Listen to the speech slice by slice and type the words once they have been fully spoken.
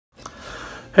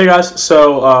Hey guys,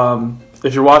 so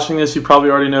if you're watching this, you probably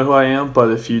already know who I am,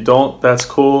 but if you don't, that's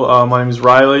cool. My name is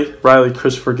Riley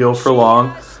Christopher Gill for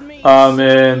long,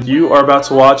 and you are about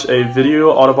to watch a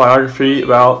video autobiography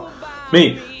about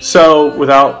me. So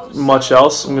without much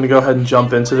else, I'm going to go ahead and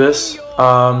jump into this.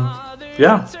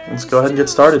 Yeah, let's go ahead and get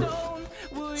started.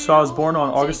 So I was born on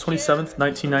August 27th,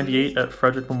 1998 at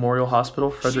Frederick Memorial Hospital,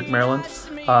 Frederick, Maryland.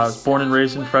 I was born and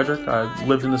raised in Frederick. I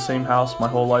lived in the same house my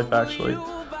whole life, actually.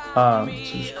 So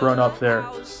just grown up there.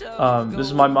 This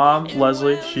is my mom,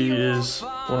 Leslie. She is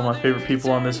one of my favorite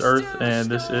people on this earth, and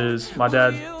this is my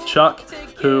dad, Chuck,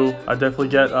 who I definitely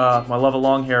get my love of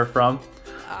long hair from.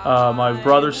 My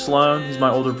brother, Sloan, he's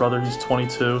my older brother. He's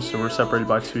 22, so we're separated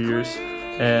by 2 years.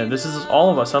 And this is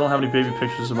all of us. I don't have any baby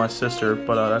pictures of my sister,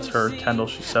 but that's her, Kendall.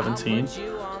 She's 17.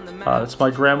 That's my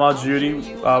grandma, Judy.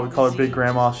 We call her Big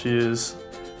Grandma. She is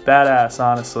badass,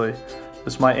 honestly.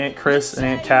 This is my Aunt Chris and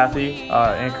Aunt Kathy.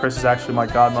 Aunt Chris is actually my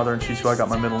godmother, and she's who I got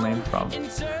my middle name from.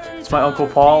 It's my Uncle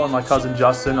Paul and my cousin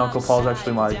Justin. Uncle Paul is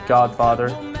actually my godfather.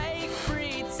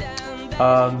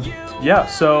 Yeah,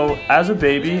 so as a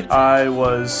baby, I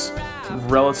was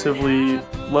relatively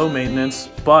low maintenance,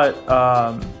 but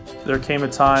there came a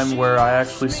time where I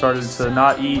actually started to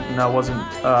not eat, and I wasn't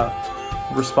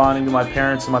responding to my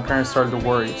parents, and my parents started to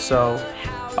worry. So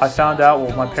I found out,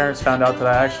 well, my parents found out that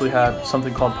I actually had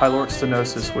something called pyloric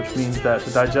stenosis, which means that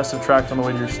the digestive tract on the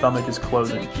way to your stomach is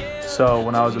closing. So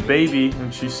when I was a baby,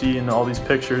 which you see in all these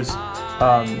pictures,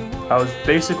 I was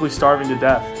basically starving to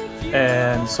death.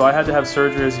 And so I had to have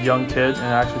surgery as a young kid, and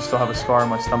I actually still have a scar on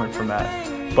my stomach from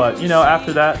that. But, you know,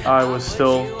 after that, I was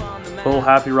still a little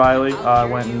happy Riley. I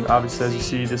went and, obviously, as you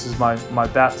see, this is my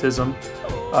baptism.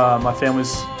 My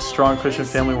family's a strong Christian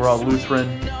family. We're all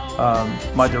Lutheran.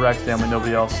 My direct family,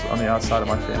 nobody else on the outside of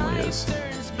my family is.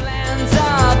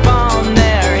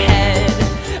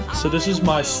 So this is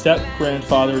my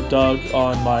step-grandfather, Doug,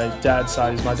 on my dad's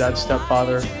side. He's my dad's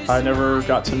stepfather. I never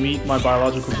got to meet my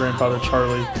biological grandfather,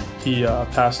 Charlie. He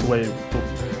passed away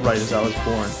right as I was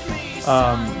born.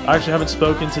 I actually haven't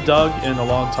spoken to Doug in a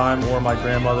long time, or my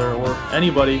grandmother, or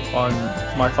anybody on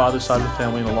my father's side of the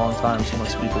family in a long time, so I'm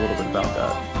going to speak a little bit about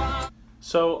that.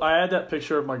 So I had that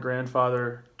picture of my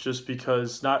grandfather just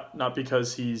because, not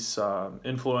because he's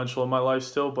influential in my life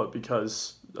still, but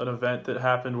because an event that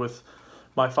happened with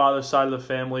my father's side of the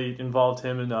family involved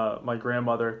him and my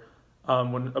grandmother.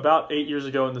 When about 8 years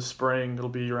ago in the spring, it'll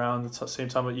be around the same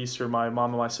time of Easter, my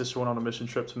mom and my sister went on a mission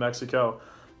trip to Mexico.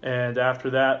 And after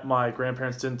that, my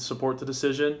grandparents didn't support the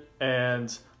decision.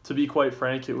 And to be quite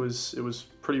frank, it was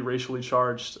pretty racially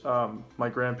charged. My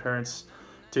grandparents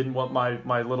didn't want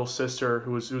my little sister,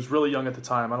 who was really young at the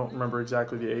time, I don't remember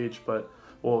exactly the age, but,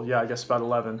 well, yeah, I guess about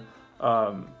 11,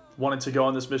 wanted to go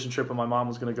on this mission trip, and my mom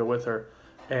was going to go with her.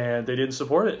 And they didn't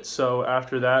support it. So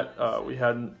after that,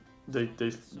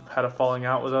 they had a falling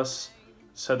out with us,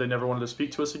 said they never wanted to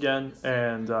speak to us again,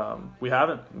 and we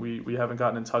haven't. We haven't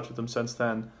gotten in touch with them since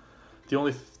then. The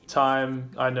only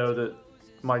time I know that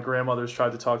my grandmother's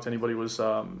tried to talk to anybody was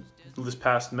this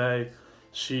past May.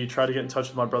 She tried to get in touch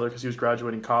with my brother because he was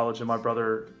graduating college, and my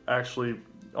brother actually,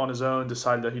 on his own,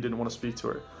 decided that he didn't want to speak to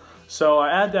her. So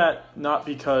I add that not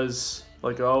because,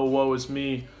 like, oh, woe is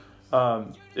me.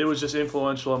 It was just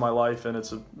influential in my life, and it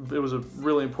was a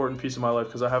really important piece of my life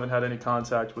because I haven't had any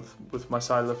contact with my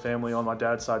side of the family on my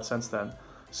dad's side since then.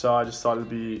 So I just thought it'd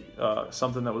be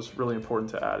something that was really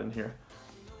important to add in here.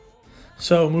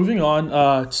 So moving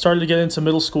on, started to get into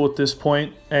middle school at this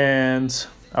point, and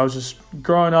I was just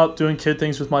growing up doing kid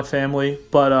things with my family.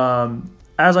 But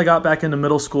as I got back into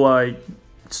middle school, I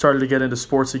started to get into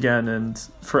sports again. And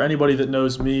for anybody that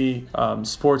knows me,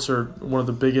 sports are one of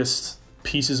the biggest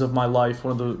pieces of my life,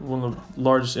 one of the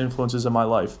largest influences in my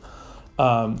life.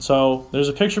 So there's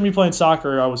a picture of me playing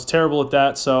soccer. I was terrible at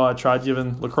that, so I tried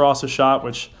giving lacrosse a shot,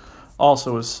 which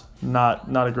also was not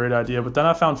a great idea. But then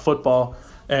I found football,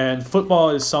 and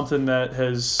football is something that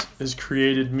has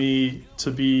created me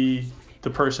to be the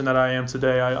person that I am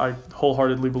today. I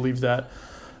wholeheartedly believe that.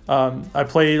 I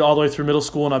played all the way through middle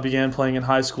school, and I began playing in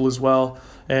high school as well.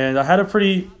 And I had a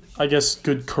pretty, I guess,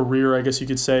 good career, I guess you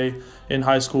could say, in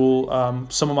high school.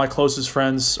 Some of my closest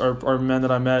friends are men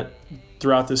that I met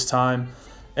throughout this time.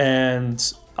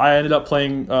 And I ended up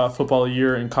playing football a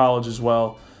year in college as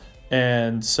well.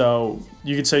 And so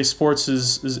you could say sports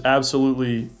has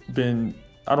absolutely been,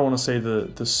 I don't want to say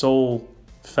the sole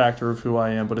factor of who I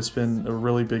am, but it's been a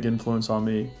really big influence on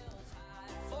me.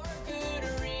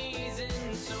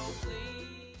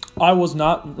 I was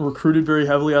not recruited very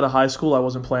heavily out of high school. I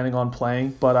wasn't planning on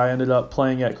playing, but I ended up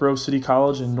playing at Grove City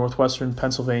College in northwestern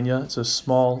Pennsylvania. It's a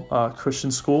small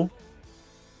Christian school.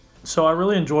 So I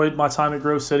really enjoyed my time at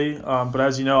Grove City, but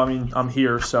as you know, I mean, I'm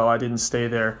here, so I didn't stay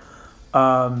there.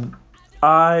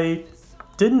 I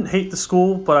didn't hate the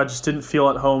school, but I just didn't feel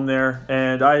at home there.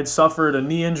 And I had suffered a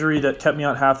knee injury that kept me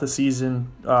out half the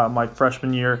season my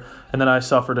freshman year, and then I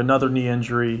suffered another knee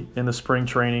injury in the spring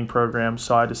training program,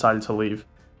 so I decided to leave.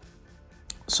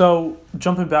 So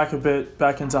jumping back a bit,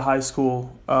 back into high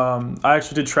school, I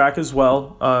actually did track as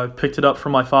well. Picked it up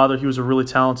from my father. He was a really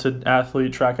talented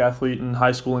athlete, track athlete in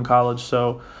high school and college.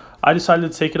 So I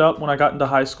decided to take it up when I got into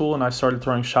high school, and I started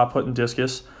throwing shot put and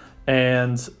discus.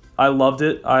 And I loved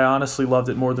it. I honestly loved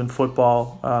it more than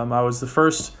football. I was the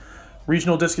first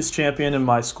regional discus champion in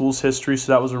my school's history,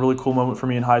 so that was a really cool moment for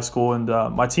me in high school. And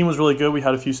my team was really good. We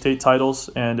had a few state titles,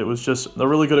 and it was just a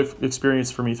really good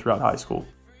experience for me throughout high school.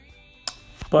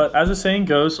 But as the saying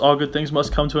goes, all good things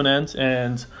must come to an end,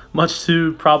 and much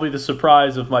to probably the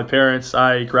surprise of my parents,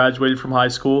 I graduated from high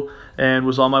school and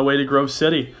was on my way to Grove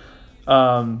City.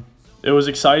 It was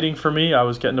exciting for me. I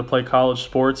was getting to play college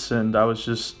sports, and I was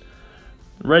just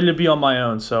ready to be on my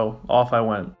own, so off I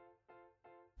went.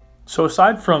 So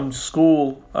aside from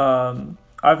school,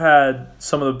 I've had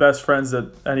some of the best friends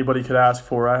that anybody could ask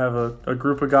for. I have a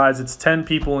group of guys, it's 10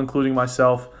 people including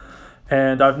myself,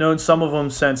 and I've known some of them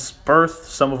since birth,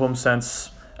 some of them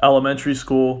since elementary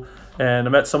school, and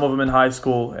I met some of them in high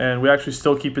school, and we actually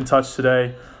still keep in touch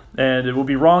today. And it would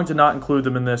be wrong to not include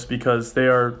them in this because they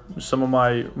are some of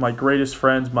my greatest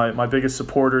friends, my biggest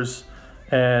supporters,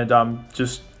 and I'm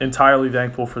just entirely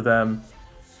thankful for them.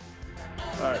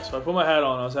 All right, so I put my hat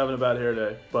on. I was having a bad hair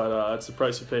day, but that's the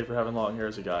price you pay for having long hair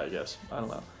as a guy, I guess. I don't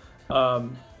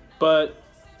know. But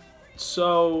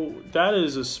so that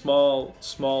is a small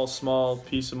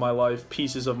piece of my life,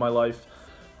 pieces of my life.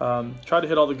 Try to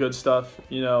hit all the good stuff,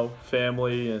 you know,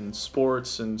 family and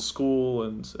sports and school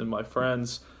and my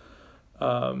friends.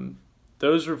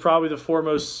 Those were probably the four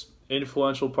most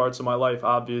influential parts of my life.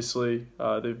 Obviously,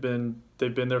 they've been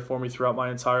there for me throughout my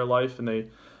entire life, and they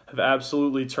have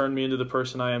absolutely turned me into the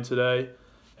person I am today.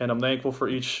 And I'm thankful for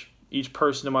each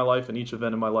person in my life and each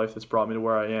event in my life that's brought me to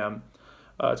where I am.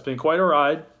 It's been quite a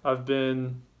ride.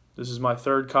 This is my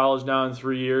third college now in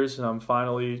 3 years, and I'm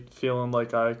finally feeling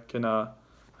like I can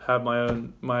have my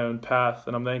own path,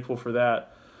 and I'm thankful for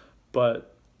that.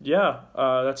 But yeah,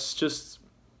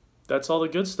 that's all the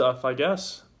good stuff, I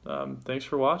guess. Thanks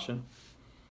for watching.